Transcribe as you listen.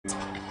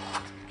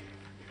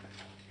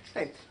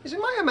Hey, is it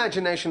my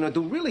imagination, or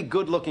do really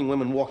good-looking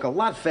women walk a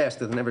lot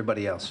faster than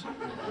everybody else?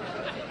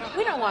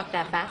 We don't walk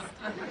that fast.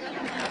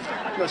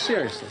 No,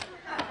 seriously.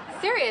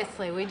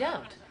 Seriously, we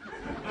don't.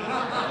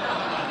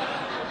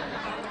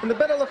 And the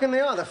better looking they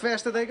are, the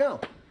faster they go.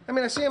 I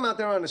mean, I see them out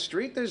there on the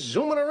street. They're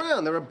zooming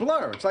around. They're a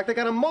blur. It's like they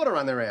got a motor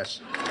on their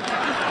ass.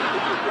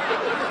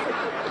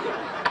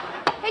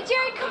 Hey,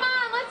 Jerry, come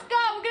on. Let's go.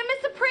 We're going to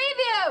miss the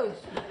previews.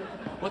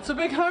 What's the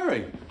big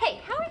hurry? Hey,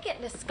 how are we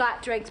getting to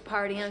Scott Drake's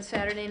party on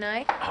Saturday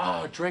night?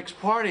 Oh, Drake's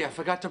party. I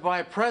forgot to buy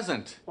a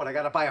present. What, I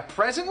got to buy a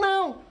present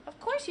now? Of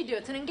course you do.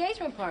 It's an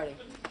engagement party.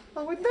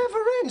 Oh, it never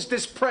ends,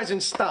 this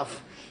present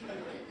stuff.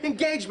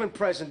 Engagement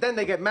present, then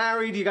they get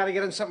married, you gotta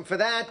get them something for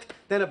that.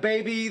 Then a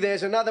baby,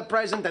 there's another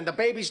present, then the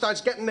baby starts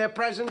getting their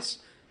presents.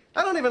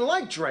 I don't even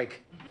like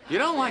Drake. You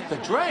don't like the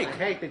Drake? I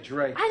hate the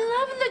Drake.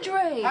 I love the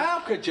Drake. How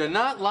could you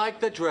not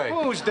like the Drake?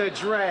 Who's the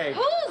Drake?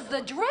 Who's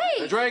the Drake?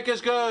 The Drake is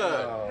good.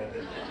 Oh.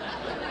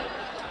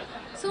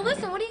 So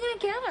listen, what are you going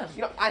to get him?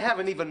 You know, I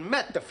haven't even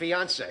met the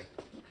fiancé.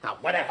 Now,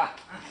 whatever.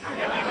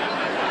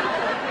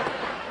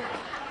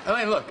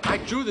 Elaine, look, I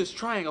drew this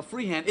triangle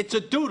freehand. It's a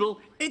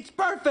doodle. It's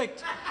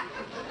perfect.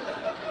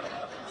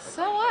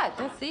 So what?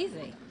 That's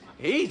easy.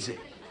 Easy.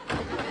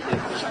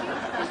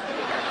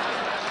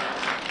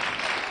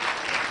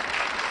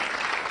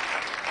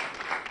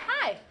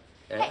 Hi.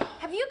 Hey,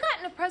 have you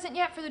gotten a present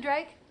yet for the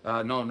Drake?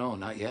 No,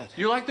 not yet.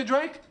 You like the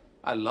Drake?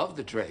 I love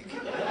the Drake.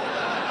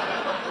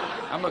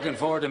 I'm looking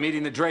forward to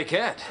meeting the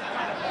Drakeette.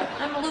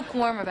 I'm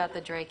lukewarm about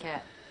the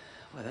Drakeette.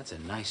 Well, that's a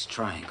nice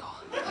triangle.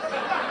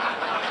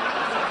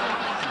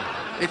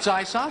 It's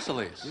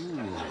isosceles.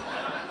 Ooh.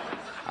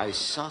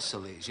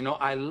 Isosceles. You know,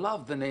 I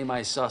love the name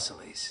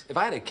Isosceles. If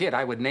I had a kid,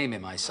 I would name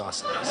him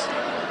Isosceles.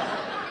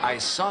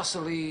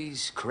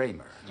 Isosceles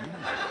Kramer.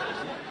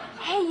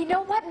 Hey, you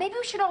know what? Maybe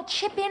we should all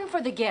chip in for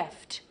the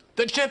gift.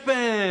 The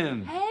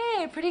chip-in.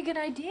 Hey, pretty good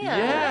idea.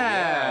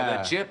 Yeah.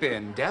 The chip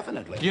in,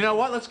 definitely. You know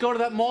what? Let's go to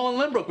that mall in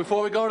Limbrook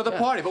before we go to the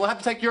party. But we'll have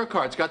to take your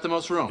car. It's got the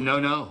most room.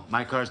 No.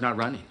 My car's not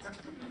running.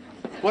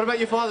 What about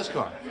your father's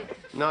car?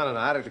 No,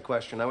 out of the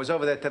question. I was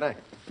over there today.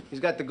 He's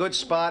got the good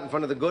spot in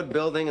front of the good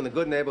building in the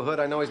good neighborhood.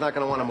 I know he's not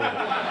going to want to move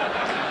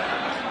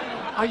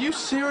it. Are you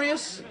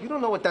serious? You don't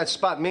know what that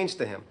spot means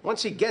to him.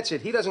 Once he gets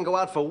it, he doesn't go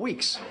out for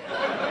weeks.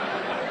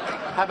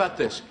 How about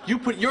this? You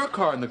put your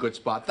car in the good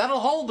spot. That'll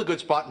hold the good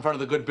spot in front of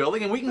the good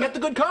building, and we can get the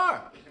good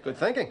car. Good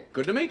thinking.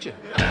 Good to meet you.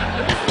 So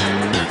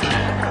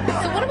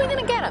what are we going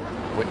to get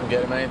him? We can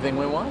get him anything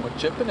we want. We're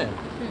chipping in.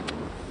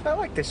 I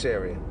like this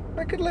area.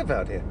 I could live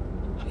out here.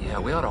 Yeah,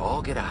 we ought to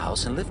all get a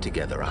house and live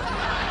together out here.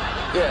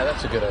 Yeah,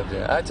 that's a good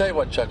idea. I tell you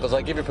what, Chuckles,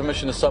 I give you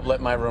permission to sublet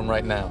my room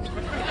right now.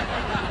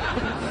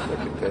 Look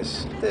at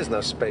this. There's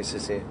no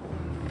spaces here.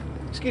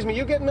 Excuse me,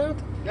 you getting out?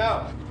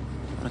 No.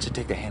 Why don't you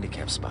take the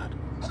handicap spot?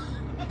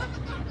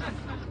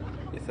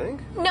 You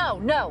think?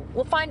 No.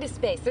 We'll find a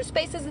space. There's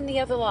spaces in the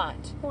other lot.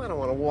 Oh, I don't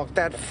want to walk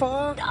that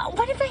far.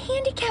 What if a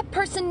handicapped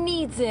person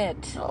needs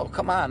it? Oh,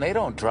 come on, they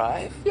don't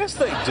drive. Yes,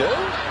 they do.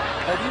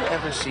 Have you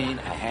ever seen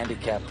a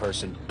handicapped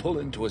person pull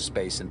into a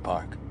space and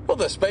park? Well,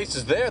 the space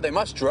is there. They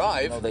must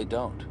drive. No, they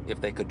don't. If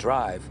they could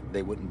drive,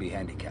 they wouldn't be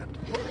handicapped.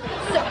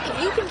 So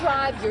if you can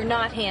drive, you're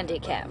not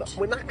handicapped.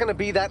 We're not going to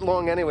be that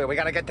long anyway. We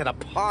got to get to the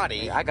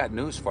party. Hey, I got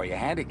news for you.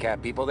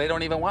 Handicapped people, they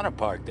don't even want to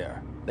park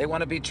there. They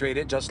want to be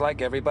treated just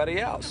like everybody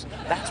else.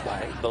 That's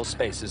why those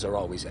spaces are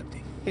always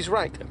empty. He's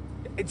right.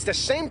 It's the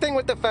same thing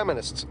with the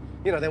feminists.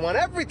 You know, they want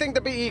everything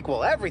to be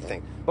equal,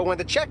 everything. But when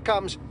the check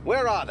comes,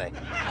 where are they?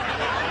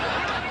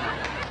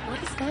 What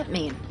does that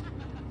mean?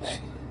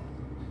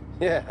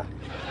 Yeah.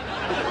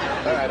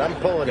 All right, I'm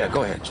pulling Yeah, it.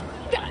 go ahead.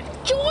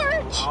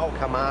 George! Oh,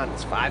 come on.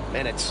 It's 5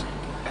 minutes.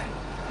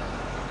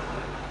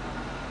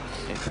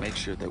 And make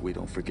sure that we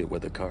don't forget where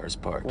the car is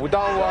parked. Well,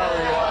 don't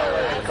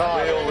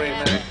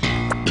worry.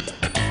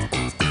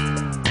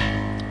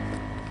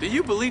 Do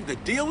you believe the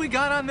deal we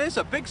got on this?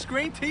 A big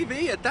screen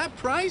TV at that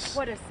price?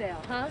 What a sale,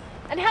 huh?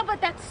 And how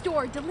about that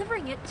store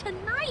delivering it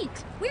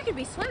tonight? We could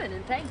be swimming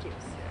in thank yous.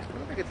 What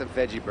did I get the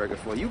veggie burger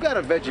for? You got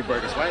a veggie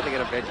burger, so I had to get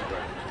a veggie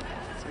burger.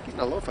 It's like eating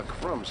a loaf of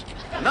crumbs.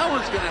 No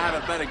one's gonna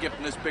have a better gift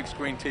than this big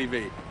screen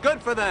TV.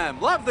 Good for them.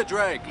 Love the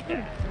Drake.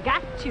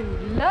 Got to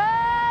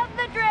love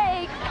the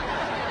Drake.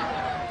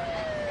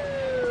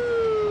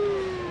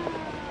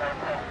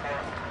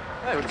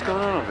 Hey, what's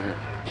going on over here?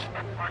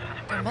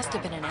 There must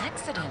have been an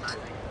accident.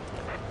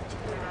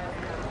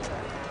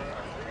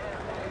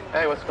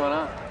 Hey, what's going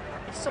on?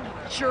 Some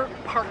jerk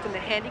parked in the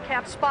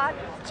handicap spot,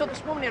 so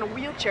this woman in a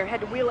wheelchair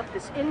had to wheel up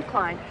this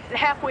incline, and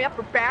halfway up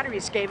her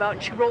batteries gave out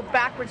and she rolled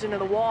backwards into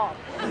the wall.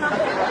 I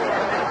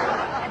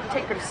had to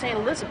take her to St.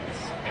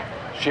 Elizabeth's.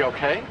 She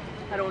okay?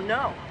 I don't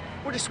know.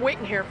 We're just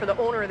waiting here for the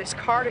owner of this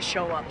car to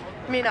show up.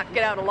 He may not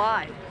get out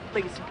alive.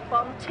 But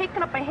while I'm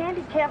taking up a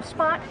handicap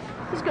spot,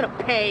 he's gonna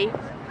pay.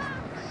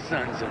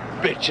 Sons of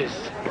bitches.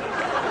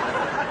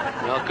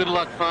 Well, good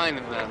luck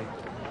finding them.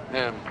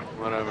 Him,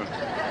 whatever.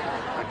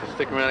 I have to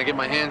stick around and get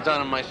my hands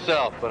on him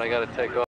myself, but I gotta take off.